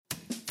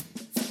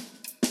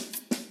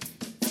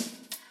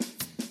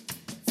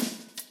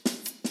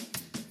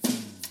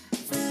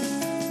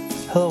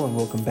Hello and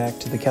welcome back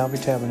to the Calvary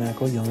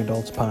Tabernacle Young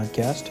Adults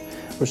Podcast.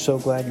 We're so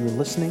glad you were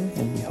listening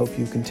and we hope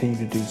you continue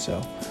to do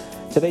so.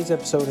 Today's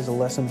episode is a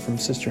lesson from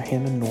Sister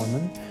Hannah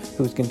Norman,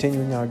 who is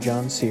continuing our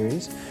John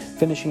series,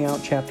 finishing out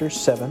chapter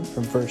 7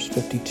 from verse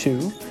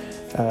 52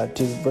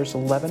 to verse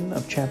 11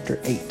 of chapter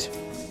 8.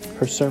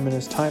 Her sermon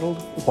is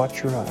titled,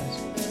 Watch Your Eyes.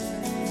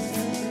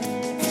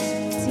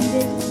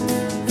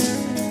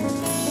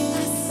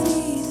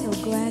 So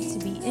glad to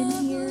be in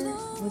here.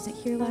 I wasn't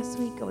here last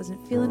week. I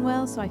wasn't feeling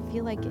well, so I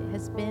feel like it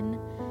has been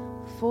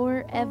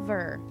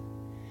forever.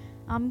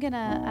 I'm going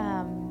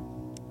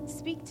to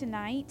speak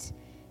tonight,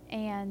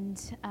 and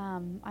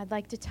I'd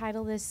like to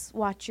title this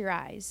Watch Your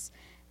Eyes.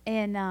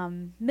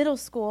 In middle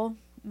school,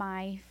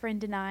 my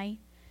friend and I,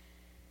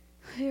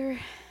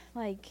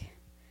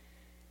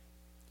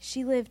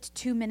 she lived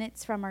 2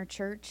 minutes from our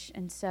church,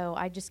 and so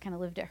I just kind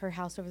of lived at her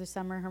house over the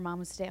summer. Her mom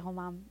was a stay-at-home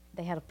mom.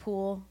 They had a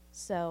pool,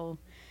 so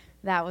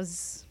that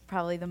was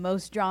probably the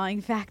most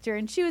drawing factor,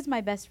 and she was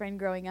my best friend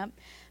growing up.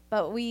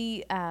 But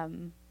we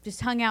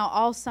just hung out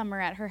all summer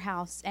at her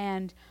house,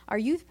 and our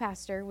youth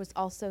pastor was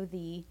also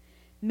the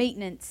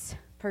maintenance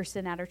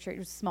person at our church. It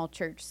was a small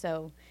church,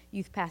 so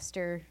youth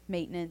pastor,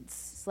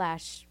 maintenance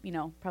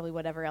 / probably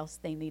whatever else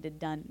they needed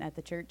done at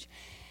the church.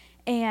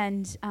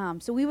 And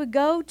so we would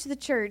go to the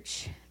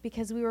church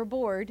because we were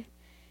bored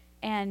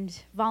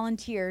and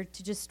volunteer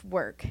to just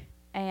work.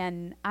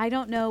 And I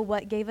don't know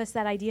what gave us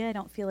that idea. I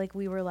don't feel like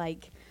we were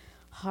like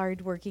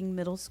hard-working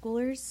middle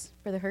schoolers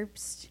for the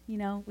Herbst.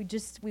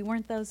 We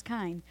weren't those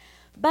kind.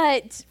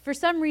 But for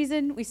some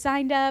reason, we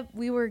signed up.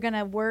 We were going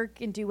to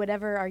work and do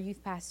whatever our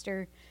youth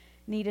pastor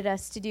needed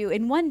us to do.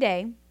 And one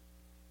day,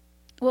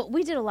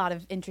 we did a lot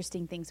of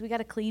interesting things. We got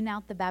to clean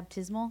out the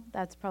baptismal.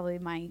 That's probably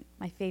my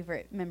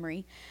favorite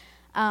memory.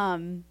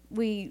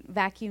 We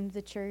vacuumed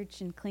the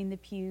church and cleaned the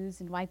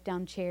pews and wiped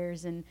down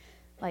chairs and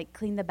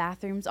cleaned the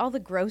bathrooms. All the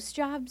gross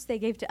jobs they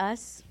gave to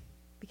us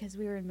because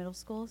we were in middle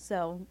school,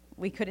 so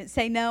we couldn't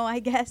say no, I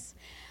guess.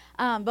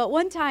 But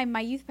one time,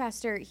 my youth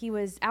pastor, he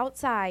was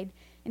outside,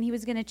 and he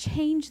was going to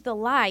change the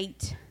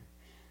light,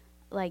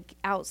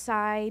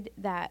 outside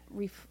that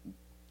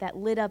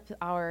lit up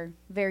our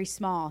very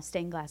small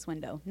stained glass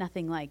window.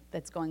 Nothing like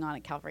that's going on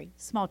at Calvary.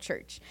 Small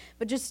church,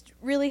 but just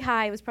really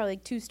high. It was probably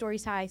 2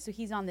 stories high. So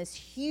he's on this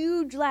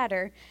huge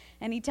ladder,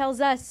 and he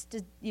tells us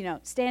to,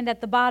 stand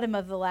at the bottom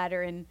of the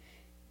ladder and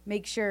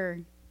make sure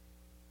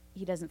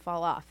he doesn't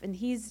fall off. And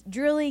he's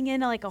drilling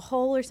in a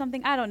hole or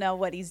something. I don't know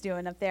what he's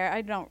doing up there.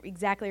 I don't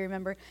exactly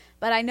remember.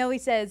 But I know he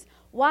says,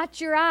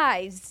 watch your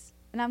eyes.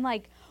 And I'm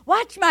like,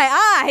 watch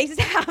my eyes?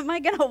 How am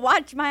I going to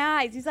watch my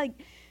eyes? He's like,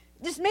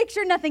 just make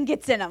sure nothing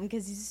gets in them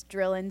because he's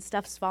drilling.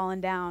 Stuff's falling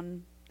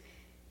down.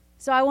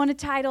 So I want to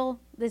title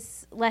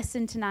this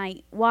lesson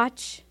tonight,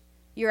 Watch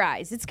Your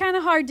Eyes. It's kind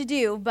of hard to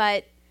do,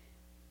 but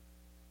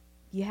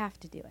you have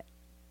to do it.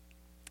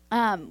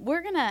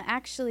 We're going to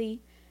actually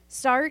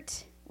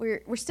start,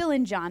 we're still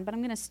in John, but I'm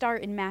going to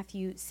start in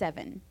Matthew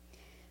 7,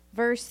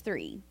 verse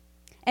 3.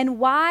 And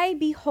why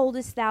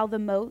beholdest thou the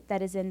mote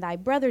that is in thy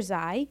brother's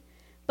eye,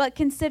 but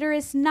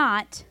considerest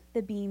not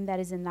the beam that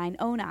is in thine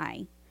own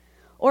eye?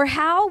 Or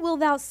how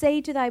wilt thou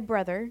say to thy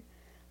brother,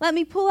 let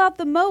me pull out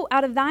the mote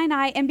out of thine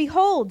eye, and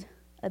behold,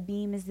 a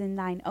beam is in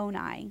thine own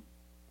eye?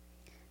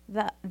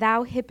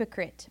 Thou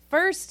hypocrite,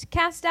 first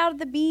cast out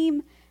the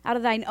beam out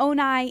of thine own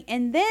eye,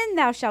 and then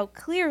thou shalt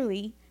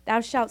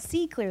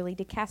see clearly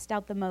to cast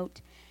out the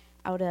mote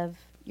out of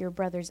your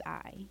brother's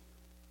eye.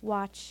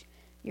 Watch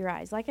your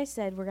eyes. Like I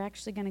said, we're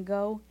actually going to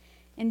go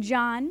in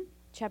John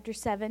chapter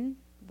 7,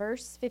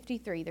 verse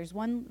 53. There's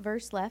one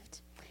verse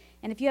left.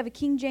 And if you have a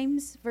King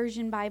James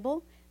Version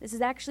Bible, this is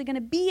actually going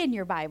to be in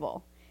your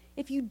Bible.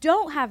 If you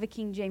don't have a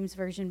King James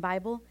Version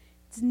Bible,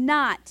 it's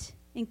not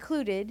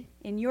included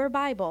in your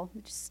Bible.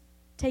 Just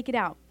take it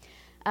out.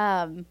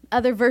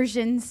 Other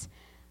versions,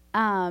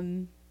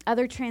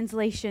 other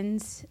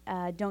translations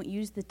don't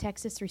use the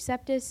Textus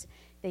Receptus.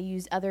 They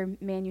use other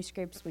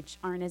manuscripts which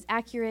aren't as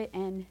accurate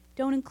and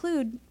don't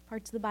include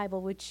parts of the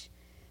Bible, which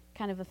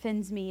kind of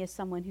offends me as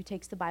someone who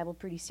takes the Bible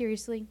pretty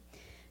seriously.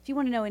 If you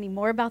want to know any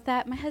more about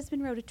that, my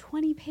husband wrote a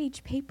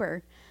 20-page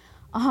paper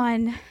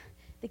on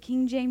the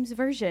King James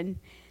Version.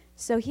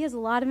 So he has a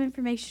lot of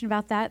information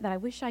about that I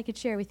wish I could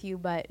share with you,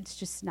 but it's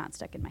just not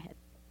stuck in my head.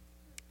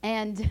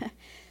 And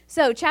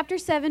so chapter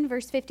 7,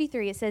 verse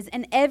 53, it says,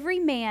 and every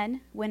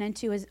man went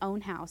unto his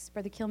own house.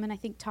 Brother Kilman, I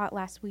think, taught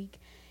last week.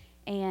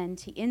 And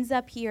he ends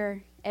up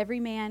here. Every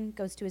man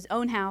goes to his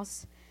own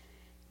house.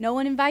 No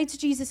one invites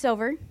Jesus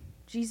over.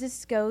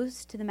 Jesus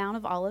goes to the Mount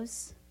of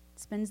Olives,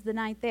 spends the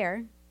night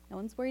there. No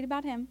one's worried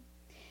about him.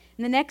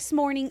 And the next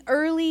morning,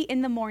 early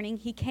in the morning,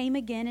 he came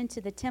again into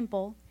the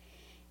temple,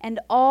 and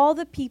all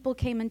the people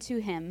came unto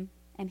him,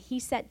 and he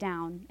sat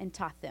down and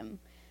taught them.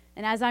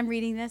 And as I'm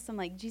reading this, I'm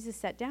like, Jesus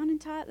sat down and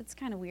taught? That's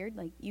kind of weird.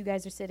 You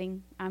guys are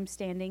sitting, I'm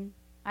standing.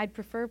 I'd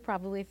prefer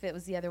probably if it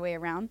was the other way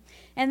around.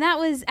 And that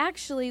was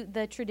actually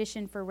the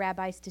tradition for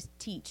rabbis to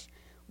teach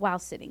while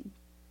sitting.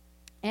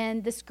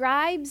 And the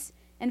scribes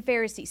and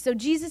Pharisees. So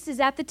Jesus is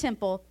at the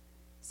temple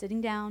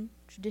sitting down,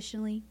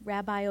 traditionally,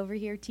 rabbi over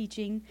here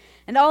teaching.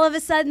 And all of a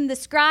sudden, the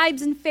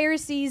scribes and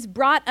Pharisees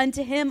brought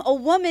unto him a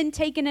woman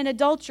taken in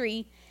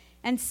adultery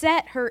and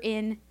set her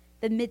in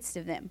the midst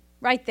of them,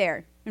 right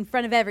there in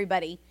front of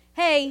everybody.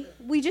 Hey,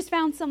 we just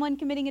found someone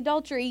committing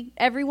adultery.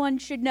 Everyone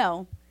should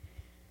know.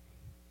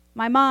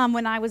 My mom,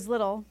 when I was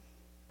little,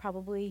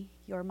 probably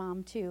your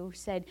mom too,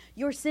 said,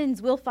 your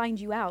sins will find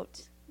you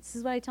out. This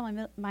is what I tell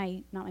not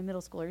my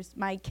middle schoolers,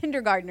 my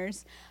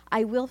kindergartners.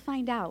 I will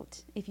find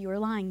out if you are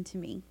lying to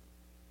me.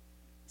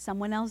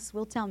 Someone else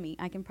will tell me.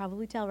 I can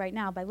probably tell right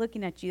now by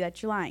looking at you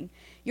that you're lying.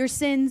 Your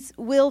sins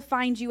will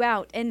find you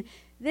out. And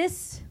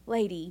this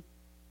lady,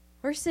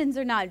 her sins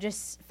are not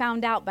just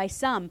found out by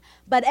some,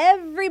 but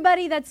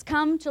everybody that's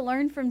come to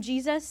learn from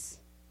Jesus,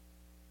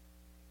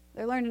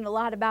 they're learning a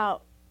lot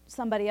about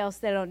somebody else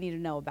they don't need to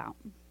know about.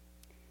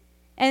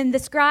 And the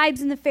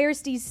scribes and the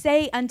Pharisees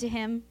say unto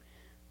him,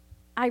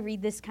 I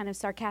read this kind of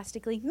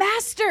sarcastically,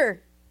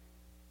 Master!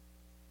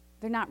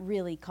 They're not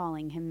really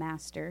calling him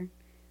Master.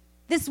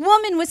 This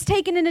woman was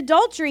taken in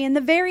adultery in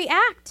the very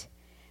act.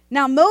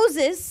 Now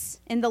Moses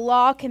in the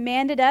law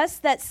commanded us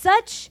that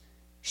such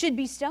should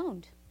be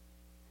stoned.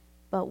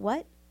 But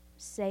what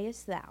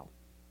sayest thou?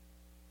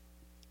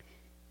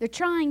 They're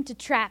trying to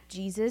trap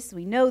Jesus.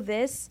 We know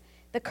this.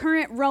 The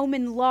current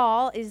Roman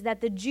law is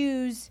that the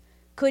Jews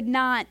could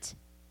not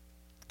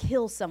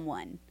kill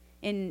someone.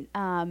 In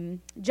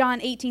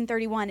John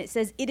 18:31, it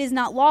says, it is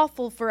not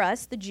lawful for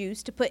us, the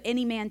Jews, to put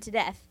any man to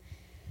death.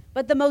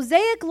 But the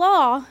Mosaic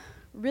law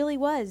really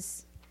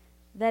was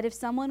that if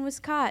someone was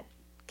caught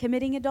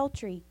committing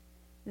adultery,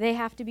 they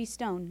have to be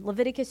stoned.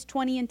 Leviticus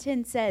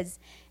 20:10 says,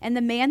 and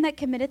the man that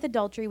committeth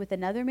adultery with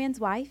another man's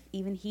wife,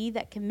 even he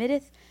that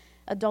committeth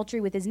adultery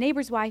with his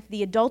neighbor's wife,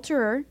 the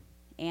adulterer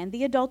and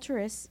the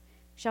adulteress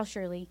shall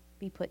surely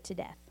be put to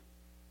death.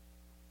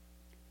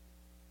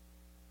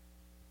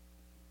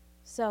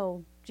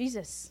 So,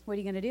 Jesus, what are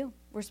you going to do?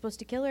 We're supposed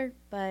to kill her,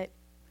 but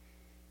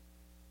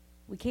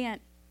we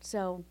can't.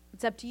 So,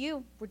 it's up to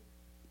you.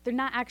 They're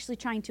not actually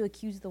trying to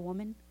accuse the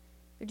woman.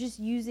 They're just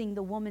using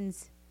the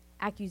woman's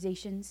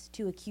accusations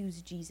to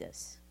accuse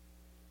Jesus.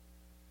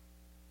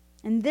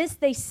 And this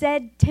they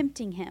said,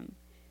 tempting him,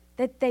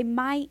 that they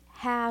might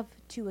have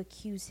to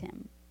accuse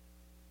him.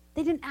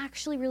 They didn't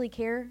actually really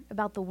care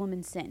about the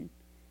woman's sin.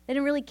 They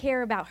didn't really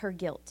care about her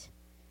guilt.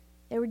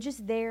 They were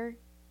just there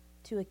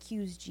to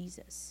accuse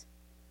Jesus.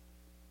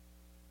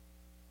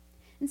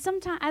 And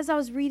sometimes, as I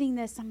was reading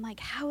this, I'm like,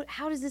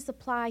 how does this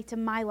apply to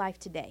my life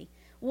today?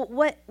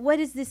 What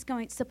is this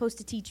supposed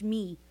to teach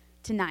me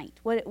tonight?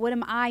 What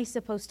am I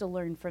supposed to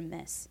learn from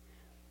this?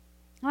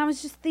 And I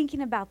was just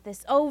thinking about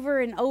this over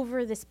and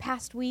over this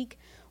past week.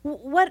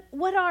 What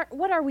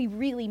are we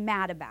really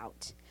mad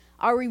about?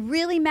 Are we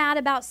really mad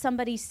about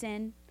somebody's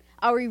sin?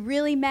 Are we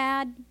really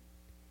mad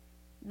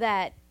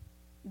that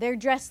they're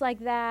dressed like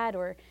that,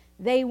 or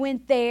they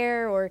went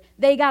there, or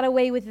they got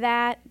away with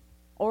that?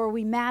 Or are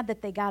we mad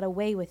that they got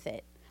away with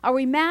it? Are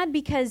we mad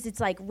because it's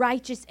like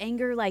righteous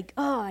anger, like,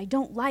 oh, I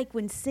don't like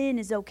when sin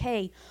is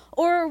okay?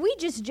 Or are we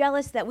just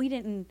jealous that we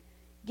didn't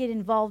get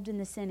involved in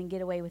the sin and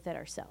get away with it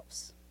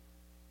ourselves?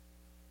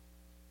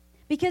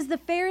 Because the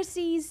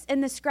Pharisees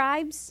and the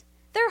scribes,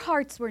 their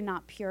hearts were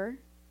not pure.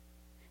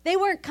 They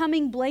weren't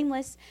coming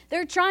blameless.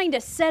 They're trying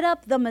to set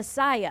up the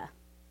Messiah.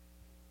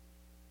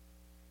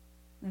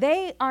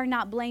 They are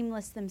not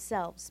blameless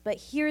themselves, but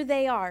here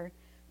they are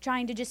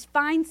trying to just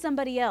find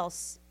somebody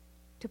else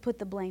to put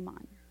the blame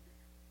on.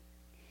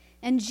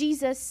 And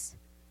Jesus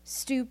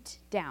stooped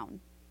down.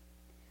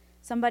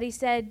 Somebody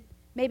said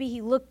maybe he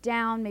looked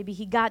down, maybe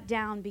he got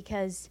down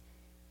because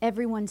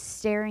everyone's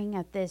staring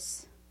at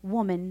this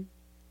woman.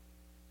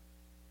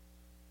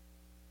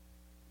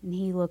 And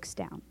he looks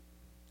down.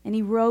 And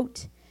he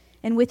wrote,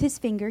 and with his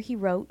finger he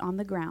wrote on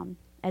the ground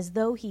as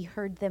though he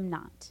heard them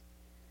not.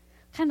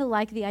 Kind of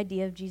like the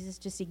idea of Jesus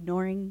just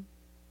ignoring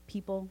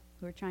people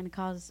who are trying to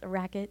cause a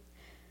racket.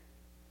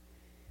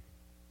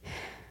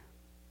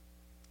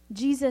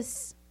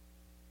 Jesus,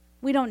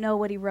 we don't know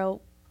what he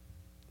wrote.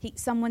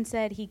 Someone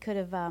said he could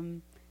have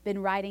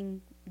been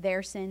writing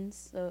their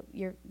sins. So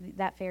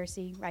that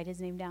Pharisee, write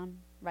his name down,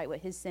 write what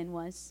his sin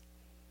was.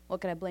 What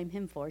could I blame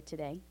him for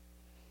today?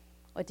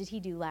 What did he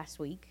do last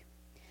week?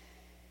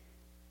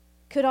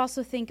 Could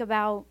also think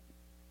about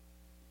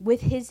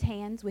with his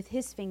hands, with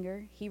his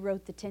finger, he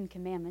wrote the 10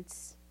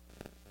 Commandments.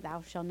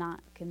 Thou shalt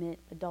not commit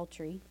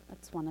adultery.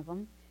 That's one of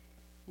them.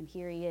 And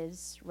here he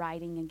is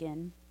writing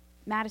again.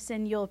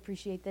 Madison, you'll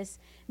appreciate this.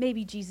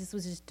 Maybe Jesus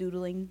was just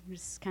doodling,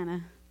 just kind of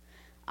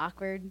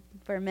awkward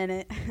for a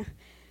minute. You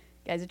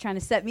guys are trying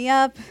to set me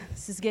up.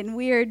 This is getting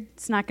weird.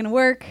 It's not going to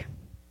work.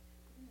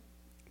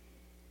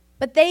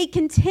 But they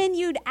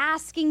continued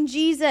asking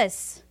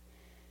Jesus.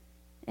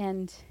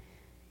 And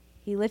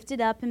he lifted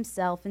up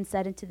himself and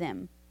said unto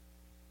them,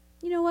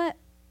 you know what?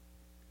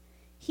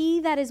 He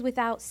that is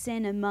without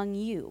sin among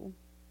you,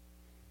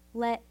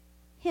 let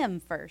him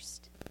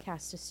first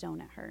cast a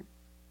stone at her.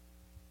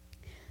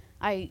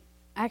 I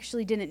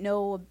actually didn't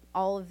know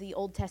all of the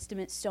Old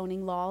Testament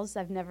stoning laws.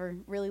 I've never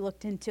really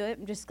looked into it.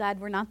 I'm just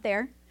glad we're not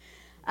there.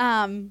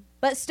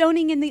 But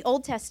stoning in the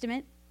Old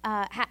Testament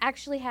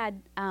actually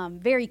had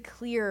very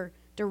clear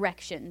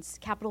directions.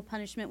 Capital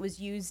punishment was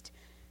used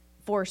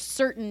for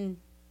certain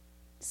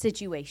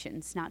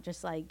situations, not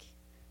just like,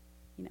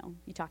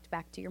 you talked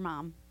back to your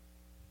mom,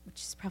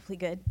 which is probably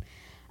good.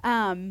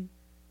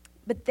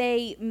 But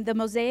the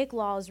Mosaic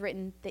law is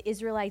written, the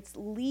Israelites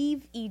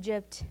leave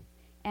Egypt,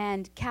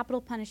 and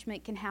capital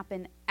punishment can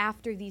happen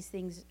after these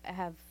things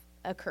have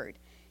occurred.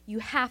 You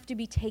have to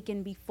be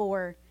taken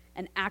before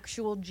an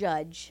actual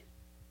judge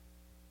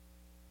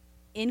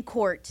in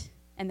court,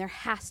 and there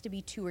has to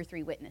be 2 or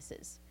 3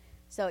 witnesses.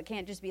 So it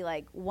can't just be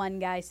like one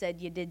guy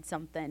said you did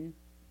something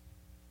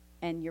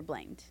and you're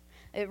blamed.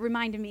 It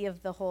reminded me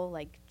of the whole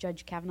like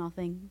Judge Kavanaugh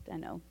thing. I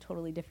know,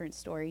 totally different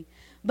story.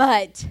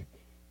 But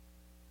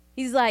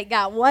he's like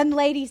got one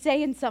lady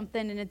saying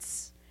something, and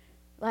it's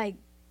like,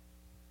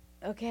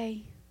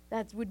 okay,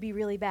 that would be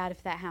really bad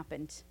if that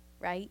happened,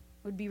 right?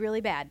 Would be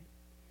really bad.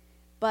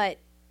 But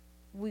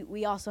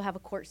we also have a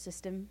court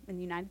system in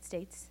the United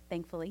States,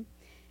 thankfully.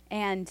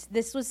 And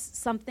this was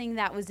something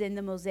that was in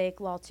the Mosaic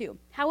law too.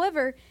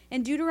 However,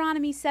 in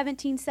Deuteronomy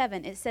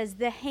 17:7, it says,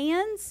 the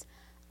hands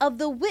of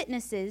the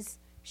witnesses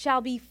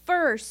shall be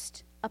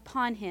first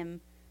upon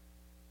him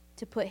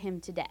to put him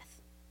to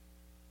death.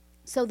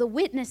 So the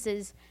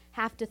witnesses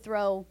have to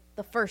throw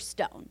the first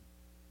stone.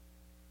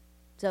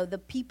 So the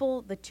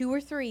people, the 2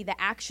 or 3 that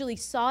actually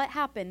saw it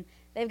happen,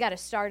 they've got to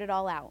start it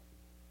all out.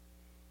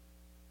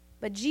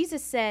 But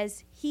Jesus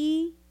says,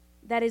 he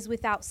that is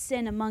without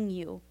sin among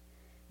you,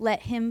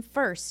 let him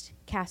first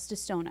cast a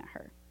stone at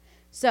her.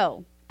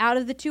 So, out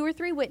of the 2 or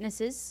 3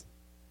 witnesses,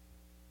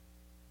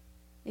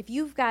 if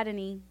you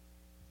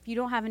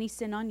don't have any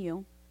sin on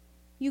you,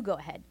 you go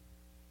ahead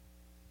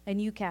and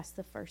you cast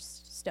the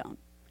first stone.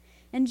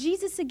 And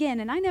Jesus again,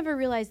 and I never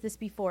realized this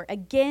before,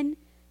 again,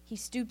 he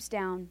stoops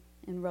down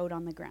and wrote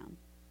on the ground.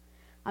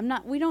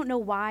 We don't know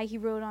why he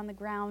wrote on the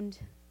ground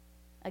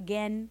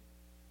again.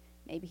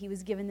 Maybe he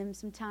was giving them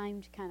some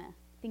time to kind of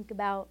think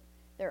about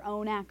their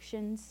own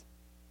actions.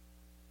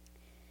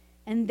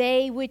 And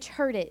they which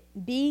heard it,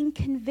 being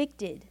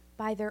convicted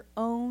by their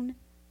own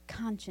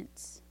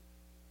conscience,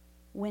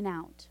 went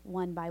out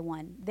one by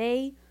one.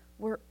 They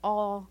were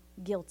all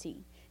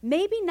guilty.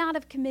 Maybe not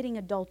of committing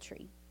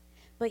adultery,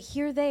 but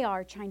here they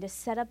are trying to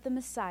set up the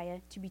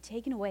Messiah to be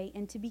taken away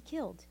and to be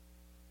killed.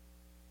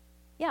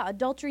 Yeah,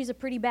 adultery is a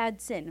pretty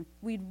bad sin.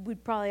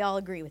 We'd probably all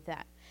agree with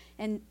that.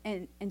 And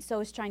so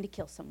is trying to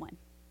kill someone,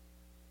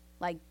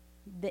 like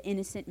the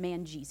innocent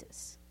man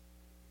Jesus.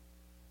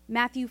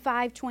 Matthew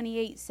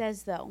 5:28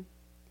 says, though,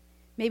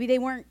 maybe they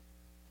weren't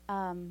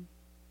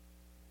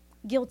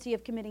guilty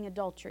of committing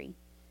adultery,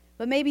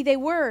 but maybe they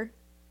were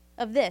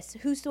of this: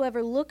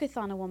 whosoever looketh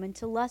on a woman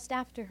to lust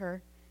after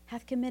her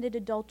hath committed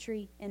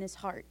adultery in his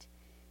heart.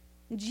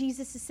 And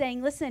Jesus is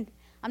saying, listen,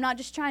 I'm not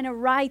just trying to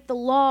write the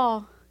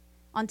law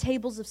on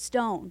tables of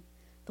stone.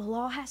 The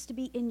law has to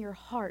be in your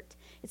heart.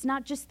 It's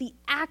not just the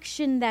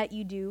action that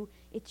you do,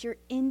 it's your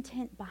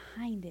intent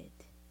behind it.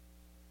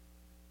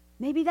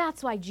 Maybe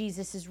that's why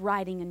Jesus is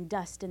writing in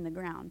dust in the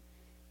ground.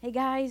 Hey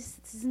guys,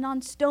 this isn't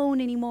on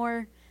stone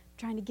anymore. I'm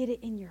trying to get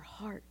it in your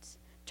heart.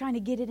 I'm trying to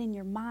get it in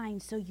your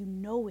mind so you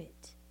know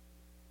it.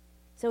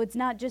 So it's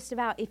not just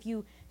about if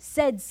you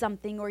said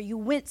something or you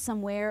went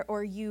somewhere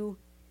or you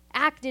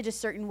acted a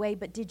certain way,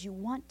 but did you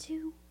want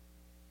to?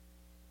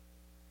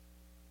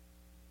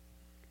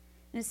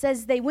 And it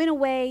says they went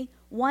away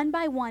one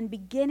by one,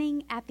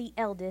 beginning at the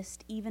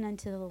eldest, even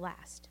unto the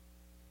last.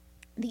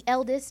 The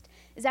eldest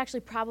is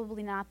actually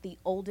probably not the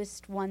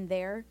oldest one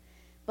there,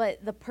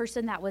 but the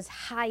person that was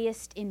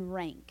highest in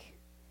rank.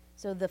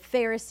 So the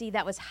Pharisee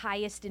that was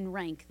highest in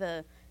rank,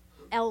 the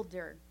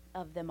elder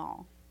of them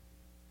all.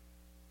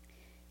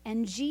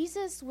 And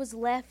Jesus was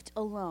left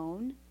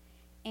alone,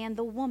 and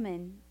the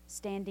woman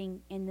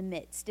standing in the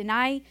midst. And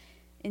I,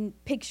 in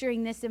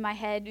picturing this in my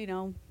head,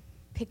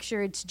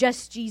 picture it's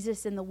just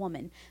Jesus and the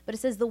woman. But it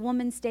says the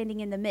woman standing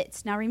in the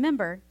midst. Now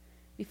remember,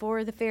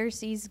 before the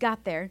Pharisees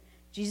got there,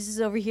 Jesus is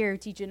over here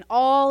teaching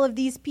all of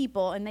these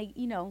people, and they,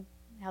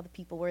 how the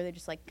people were, they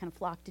just like kind of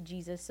flocked to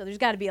Jesus. So there's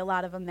got to be a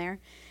lot of them there.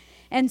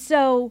 And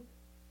so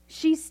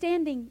she's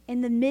standing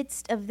in the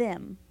midst of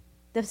them.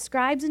 The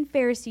scribes and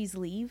Pharisees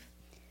leave,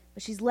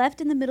 but she's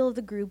left in the middle of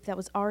the group that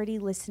was already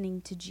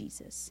listening to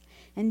Jesus.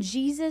 And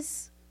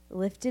Jesus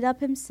lifted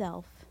up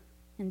himself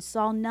and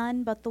saw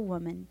none but the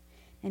woman.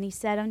 And he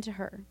said unto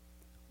her,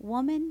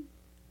 Woman,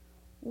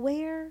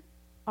 where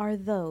are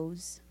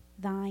those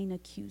thine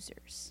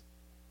accusers?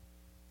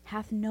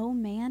 Hath no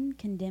man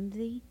condemned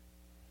thee?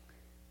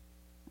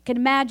 I can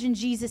imagine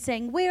Jesus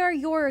saying, where are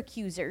your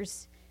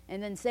accusers?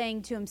 And then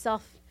saying to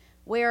himself,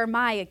 where are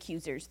my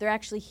accusers? They're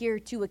actually here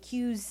to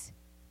accuse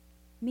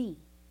me.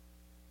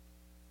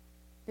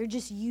 They're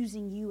just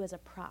using you as a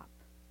prop,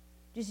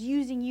 just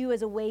using you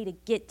as a way to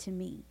get to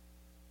me.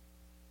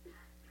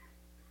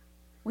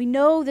 We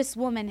know this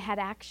woman had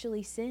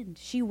actually sinned.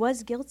 She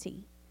was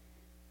guilty.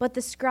 But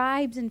the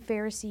scribes and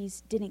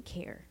Pharisees didn't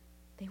care.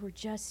 They were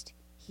just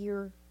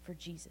here for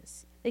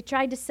Jesus. They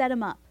tried to set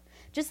him up.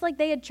 Just like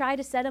they had tried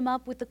to set him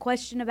up with the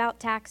question about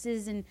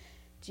taxes, and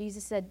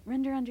Jesus said,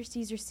 render unto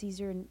Caesar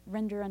Caesar and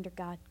render unto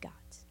God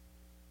God's.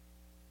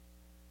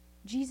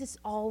 Jesus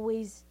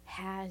always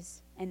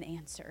has an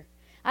answer.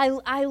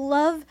 I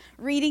love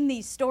reading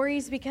these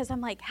stories because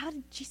I'm like, how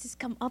did Jesus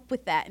come up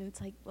with that? And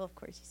it's like, well, of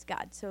course he's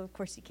God, so of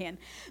course he can.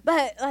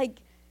 But like,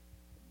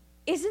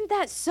 isn't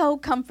that so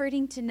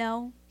comforting to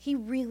know he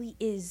really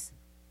is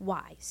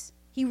wise?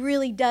 He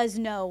really does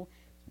know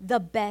the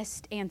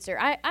best answer.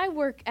 I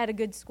work at a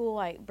good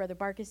school. Brother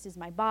Barkus is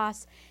my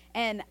boss,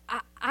 and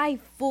I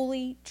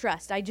fully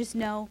trust. I just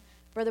know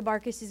Brother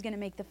Barkus is going to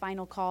make the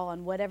final call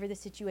on whatever the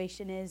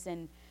situation is,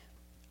 and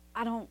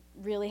I don't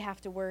really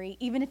have to worry.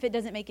 Even if it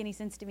doesn't make any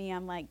sense to me,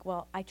 I'm like,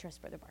 well, I trust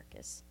Brother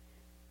Barkus.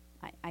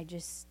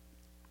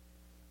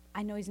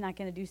 I know he's not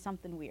going to do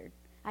something weird.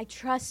 I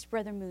trust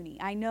Brother Mooney.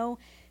 I know,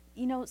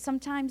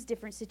 sometimes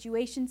different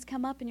situations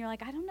come up and you're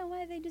like, I don't know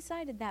why they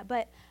decided that,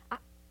 but I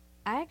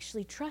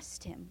actually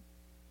trust him.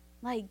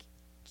 Like,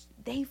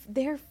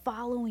 they're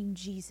following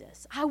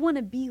Jesus. I want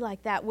to be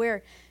like that,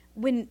 where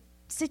when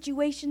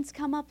situations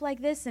come up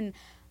like this and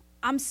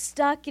I'm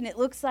stuck and it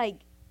looks like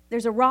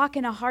there's a rock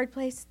in a hard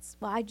place,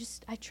 I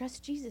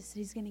trust Jesus that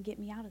he's going to get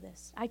me out of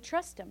this. I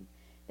trust him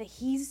that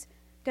he's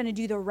going to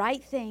do the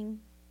right thing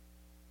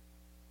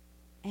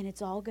and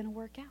it's all going to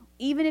work out.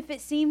 Even if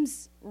it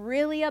seems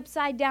really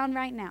upside down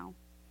right now.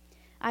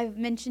 I've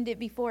mentioned it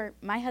before.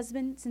 My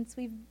husband, since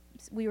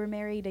we were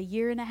married a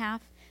year and a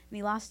half, and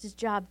he lost his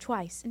job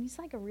twice. And he's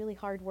like a really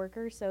hard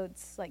worker, so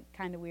it's like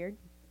kind of weird.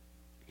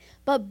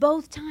 But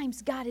both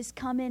times God has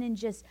come in and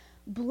just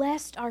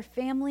blessed our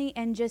family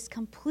and just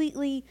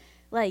completely,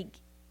 like,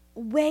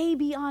 way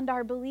beyond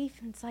our belief.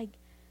 And it's like,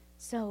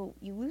 so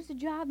you lose a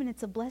job and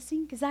it's a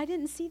blessing? Because I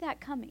didn't see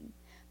that coming.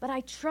 But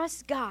I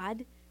trust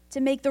God to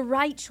make the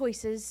right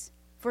choices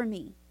for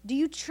me. Do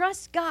you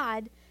trust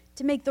God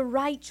to make the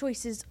right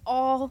choices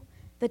all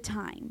the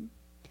time?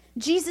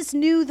 Jesus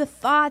knew the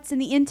thoughts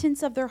and the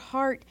intents of their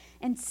heart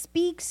and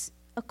speaks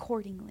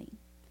accordingly.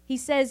 He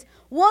says,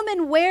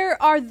 Woman,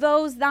 where are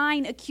those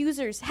thine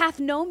accusers? Hath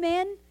no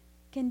man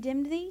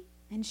condemned thee?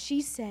 And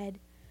she said,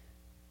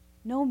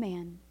 No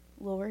man,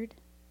 Lord.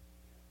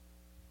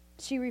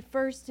 She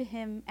refers to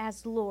him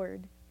as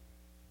Lord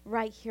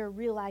right here,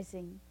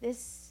 realizing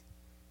this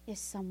is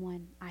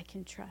someone I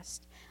can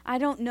trust. I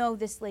don't know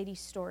this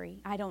lady's story.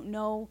 I don't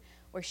know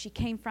where she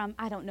came from.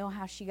 I don't know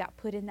how she got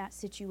put in that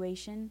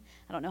situation.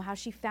 I don't know how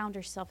she found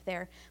herself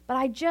there. But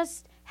I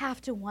just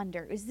have to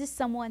wonder, is this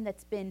someone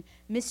that's been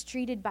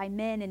mistreated by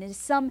men and has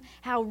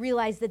somehow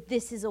realized that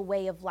this is a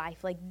way of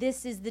life? Like,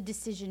 this is the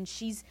decision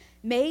she's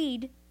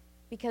made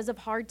because of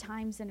hard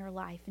times in her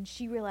life. And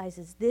she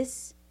realizes,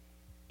 this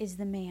is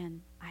the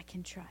man I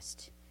can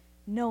trust.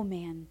 No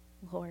man,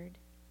 Lord.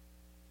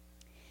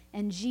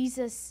 And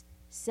Jesus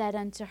said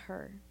unto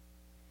her,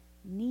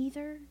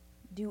 Neither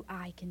do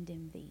I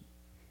condemn thee.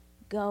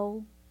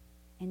 Go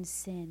and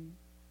sin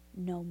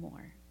no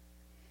more.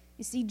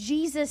 You see,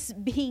 Jesus,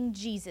 being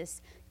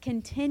Jesus,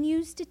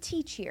 continues to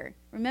teach here.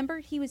 Remember,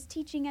 he was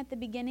teaching at the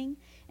beginning,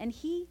 and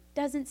he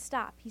doesn't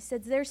stop. He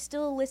says there's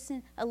still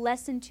a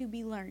lesson to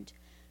be learned.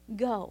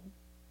 Go.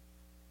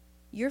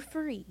 You're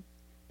free,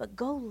 but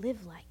go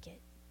live like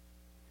it.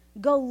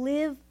 Go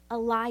live a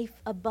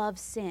life above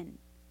sin.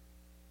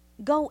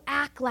 Go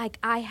act like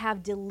I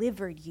have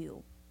delivered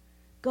you.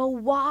 Go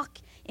walk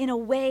in a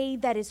way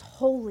that is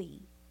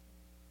holy.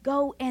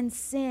 Go and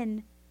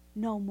sin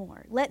no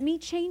more. Let me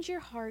change your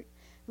heart.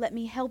 Let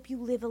me help you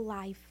live a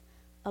life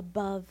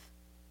above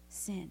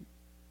sin.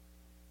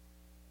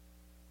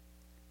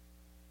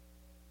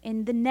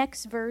 In the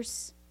next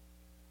verse,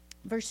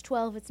 verse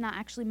 12, it's not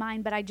actually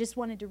mine, but I just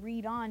wanted to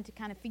read on to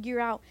kind of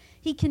figure out.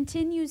 He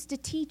continues to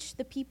teach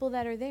the people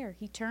that are there.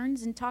 He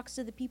turns and talks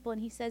to the people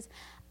and he says,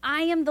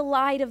 I am the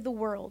light of the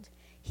world.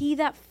 He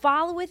that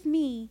followeth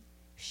me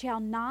shall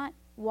not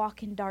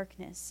walk in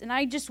darkness. And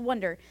I just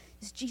wonder,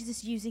 is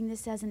Jesus using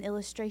this as an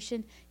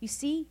illustration? You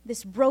see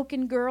this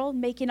broken girl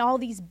making all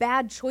these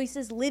bad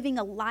choices, living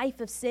a life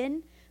of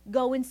sin?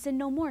 Go and sin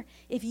no more.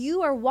 If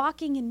you are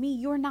walking in me,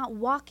 you're not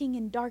walking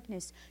in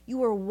darkness.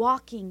 You are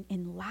walking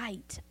in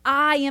light.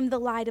 I am the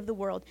light of the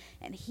world.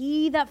 And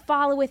he that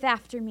followeth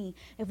after me,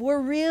 if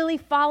we're really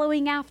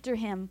following after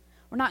him,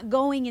 we're not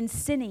going and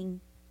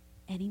sinning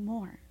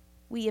anymore.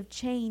 We have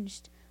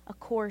changed a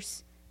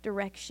course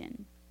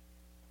direction.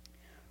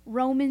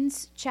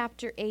 Romans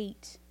chapter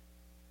 8.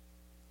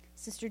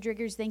 Sister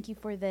Driggers, thank you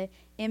for the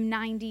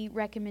M90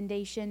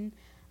 recommendation.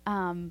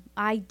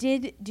 I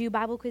did do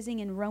Bible quizzing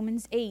in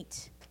Romans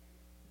 8.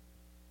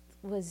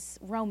 Was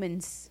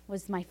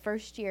my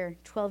first year,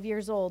 12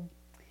 years old.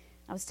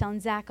 I was telling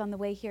Zach on the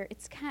way here,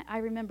 I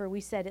remember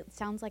we said it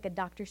sounds like a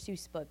Dr.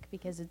 Seuss book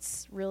because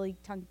it's really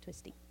tongue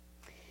twisty.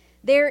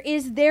 There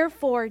is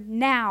therefore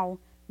now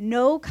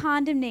no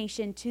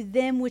condemnation to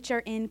them which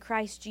are in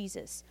Christ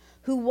Jesus,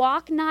 who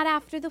walk not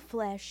after the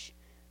flesh,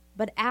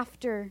 but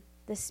after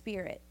the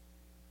Spirit.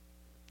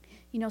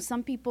 You know,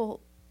 some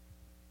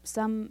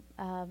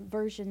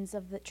versions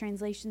of the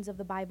translations of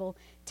the Bible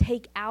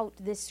take out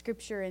this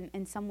scripture,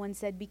 and someone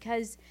said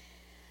because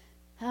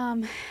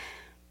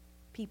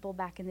people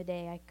back in the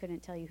day, I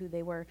couldn't tell you who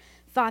they were,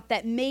 thought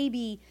that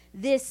maybe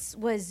this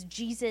was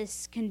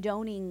Jesus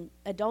condoning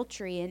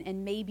adultery,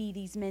 and maybe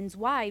these men's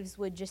wives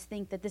would just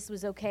think that this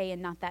was okay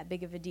and not that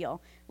big of a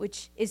deal,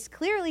 which is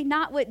clearly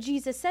not what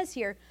Jesus says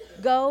here.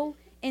 Go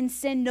and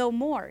sin no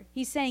more.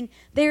 He's saying,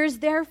 there is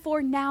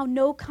therefore now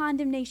no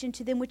condemnation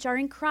to them which are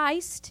in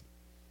Christ,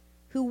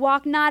 who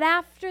walk not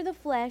after the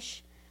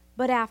flesh,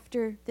 but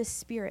after the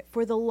Spirit.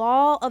 For the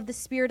law of the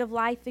Spirit of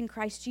life in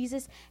Christ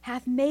Jesus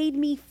hath made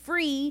me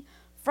free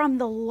from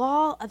the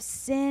law of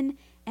sin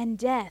and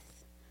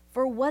death.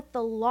 For what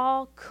the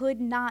law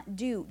could not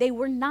do. They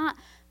were not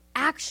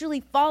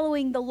actually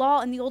following the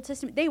law in the Old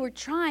Testament. They were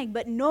trying,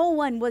 but no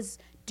one was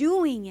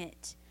doing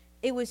it.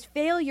 It was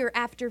failure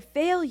after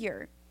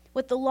failure.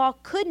 What the law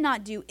could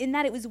not do, in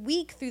that it was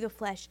weak through the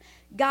flesh.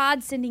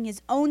 God sending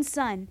his own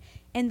Son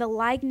in the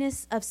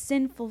likeness of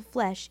sinful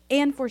flesh,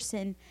 and for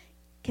sin,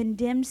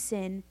 condemned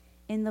sin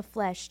in the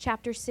flesh.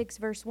 Chapter 6,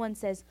 verse 1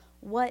 says,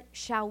 what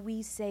shall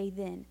we say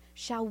then?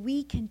 Shall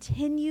we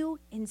continue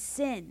in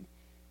sin,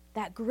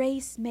 that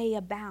grace may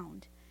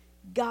abound?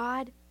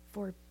 God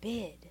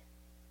forbid.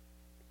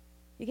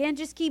 You can't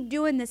just keep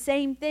doing the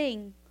same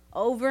thing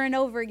over and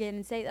over again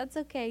and say, that's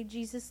okay,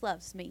 Jesus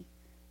loves me.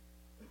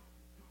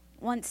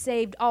 Once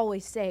saved,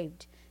 always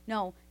saved.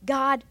 No,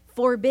 God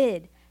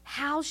forbid.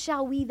 How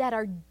shall we that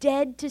are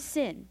dead to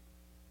sin,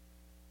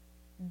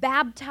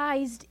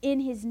 baptized in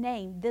his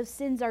name, those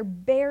sins are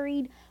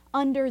buried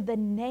under the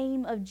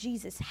name of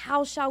Jesus,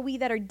 how shall we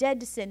that are dead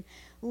to sin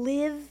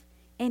live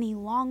any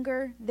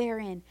longer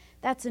therein?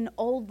 That's an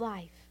old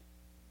life.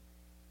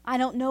 I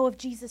don't know if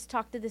Jesus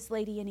talked to this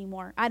lady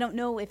anymore. I don't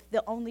know if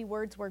the only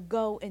words were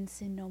go and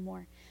sin no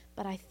more.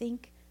 But I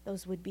think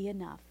those would be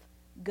enough.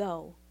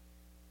 Go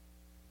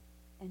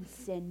and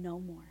sin no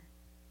more.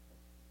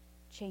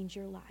 Change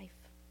your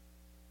life.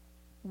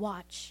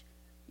 Watch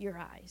your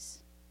eyes.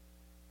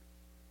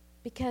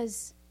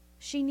 Because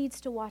she needs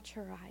to watch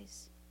her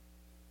eyes.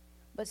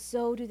 But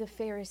so do the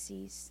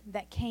Pharisees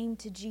that came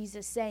to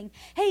Jesus saying,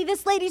 hey,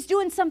 this lady's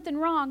doing something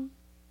wrong.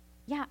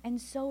 Yeah,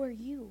 and so are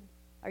you.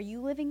 Are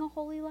you living a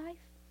holy life?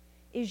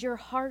 Is your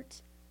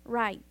heart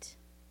right?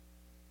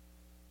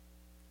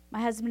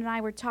 My husband and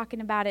I were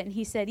talking about it, and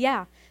he said,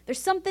 yeah, there's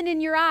something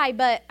in your eye,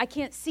 but I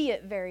can't see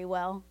it very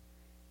well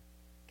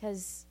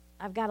because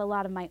I've got a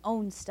lot of my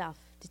own stuff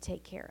to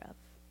take care of.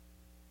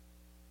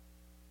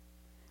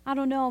 I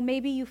don't know,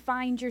 maybe you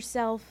find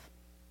yourself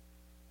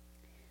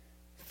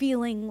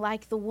feeling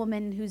like the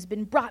woman who's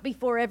been brought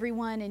before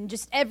everyone and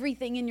just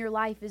everything in your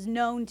life is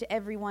known to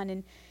everyone,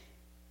 and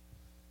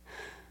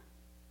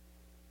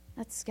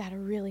that's got to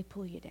really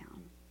pull you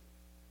down.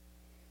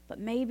 But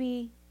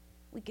maybe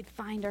we could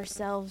find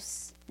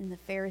ourselves in the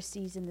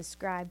Pharisees and the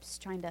scribes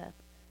trying to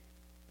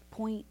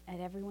point at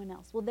everyone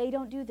else. Well, they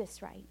don't do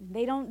this right, and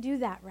they don't do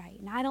that right,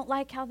 and I don't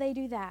like how they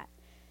do that.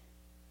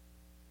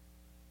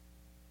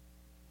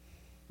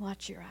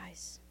 Watch your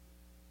eyes.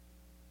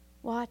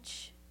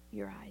 Watch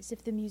your eyes.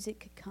 If the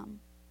music could come.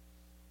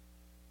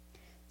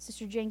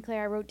 Sister Jane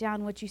Claire, I wrote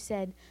down what you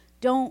said.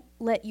 Don't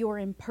let your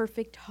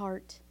imperfect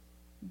heart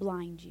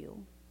blind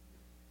you.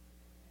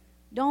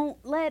 Don't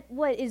let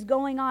what is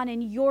going on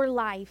in your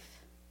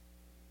life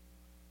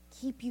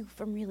keep you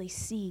from really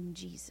seeing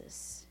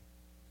Jesus.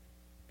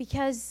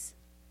 Because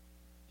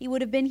he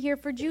would have been here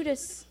for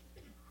Judas.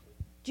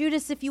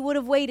 Judas, if you would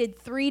have waited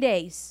 3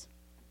 days,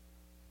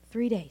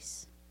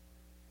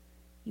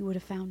 you would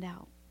have found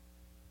out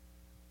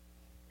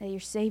that your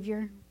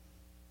Savior,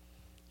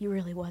 he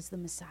really was the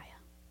Messiah.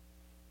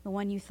 The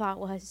one you thought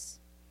was,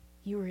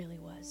 he really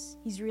was.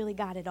 He's really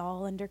got it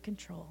all under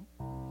control.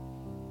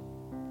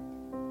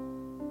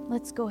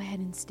 Let's go ahead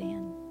and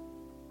stand.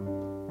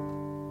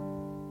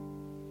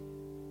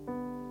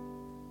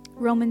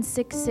 Romans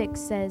 6:6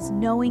 says,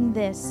 knowing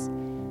this,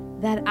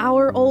 that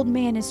our old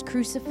man is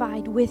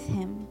crucified with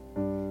him,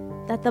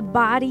 that the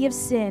body of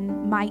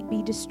sin might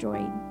be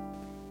destroyed,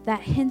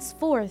 that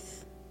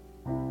henceforth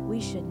we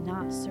should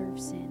not serve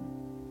sin.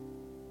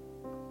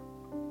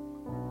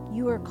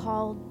 You are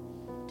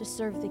called to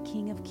serve the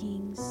King of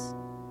Kings.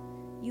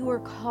 You are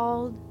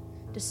called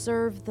to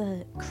serve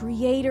the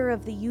creator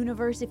of the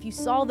universe. If you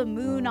saw the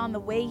moon on the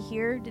way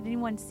here, did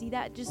anyone see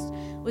that? It just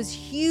was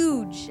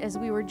huge as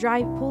we were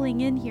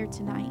pulling in here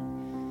tonight.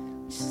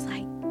 It's just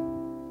like,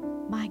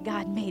 my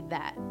God made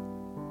that.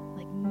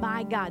 Like,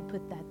 my God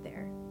put that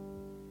there.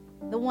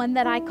 The one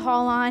that I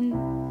call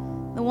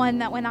on, the one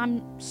that when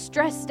I'm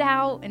stressed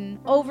out and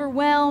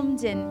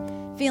overwhelmed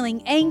and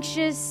feeling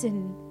anxious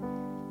and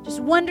just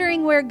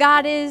wondering where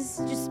God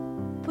is, just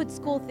puts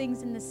cool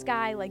things in the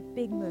sky like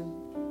big moon.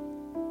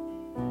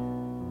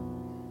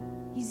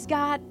 He's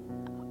got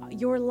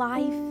your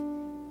life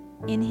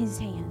in his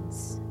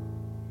hands.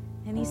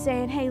 And he's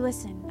saying, hey,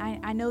 listen,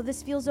 I know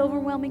this feels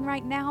overwhelming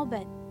right now,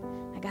 but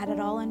I got it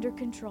all under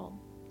control.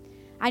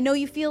 I know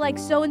you feel like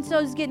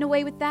so-and-so's getting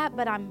away with that,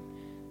 but I'm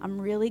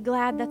really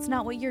glad that's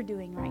not what you're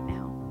doing right now.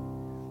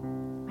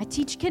 I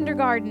teach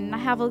kindergarten. I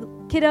have a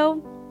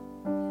kiddo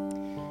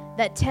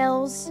that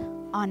tells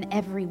on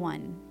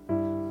everyone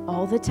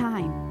all the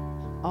time,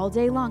 all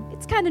day long.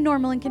 It's kind of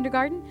normal in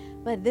kindergarten,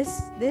 but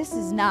this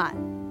is not.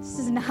 This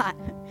is not.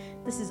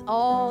 This is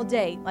all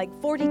day, like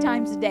 40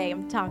 times a day.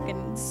 I'm talking.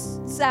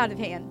 It's out of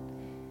hand.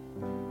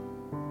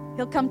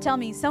 He'll come tell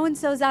me,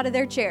 so-and-so's out of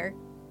their chair.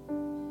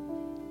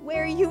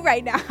 Where are you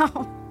right now?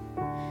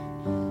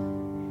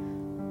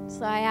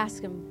 So I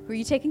ask him, who are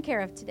you taking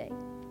care of today?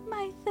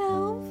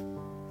 Myself.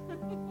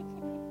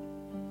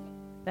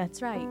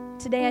 That's right.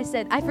 Today I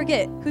said, I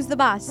forget, who's the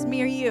boss,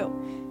 me or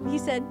you? He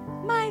said,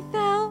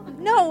 myself.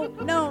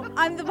 No,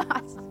 I'm the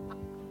boss.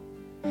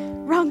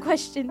 Wrong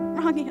question,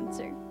 wrong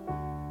answer.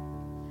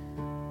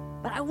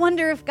 But I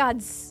wonder if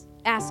God's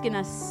asking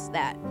us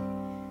that.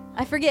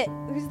 I forget,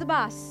 who's the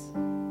boss,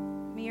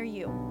 me or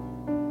you?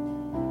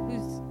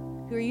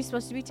 Who are you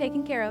supposed to be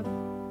taking care of?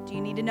 Do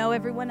you need to know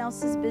everyone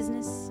else's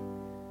business?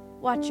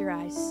 Watch your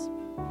eyes.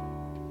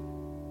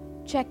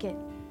 Check it.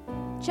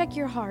 Check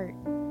your heart.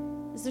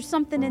 Is there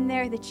something in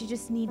there that you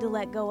just need to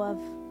let go of?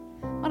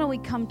 Why don't we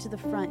come to the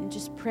front and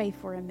just pray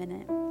for a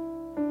minute?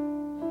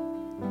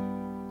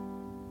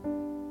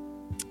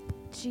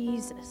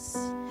 Jesus,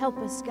 help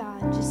us, God.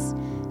 Just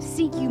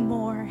seek you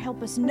more.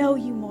 Help us know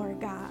you more,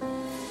 God.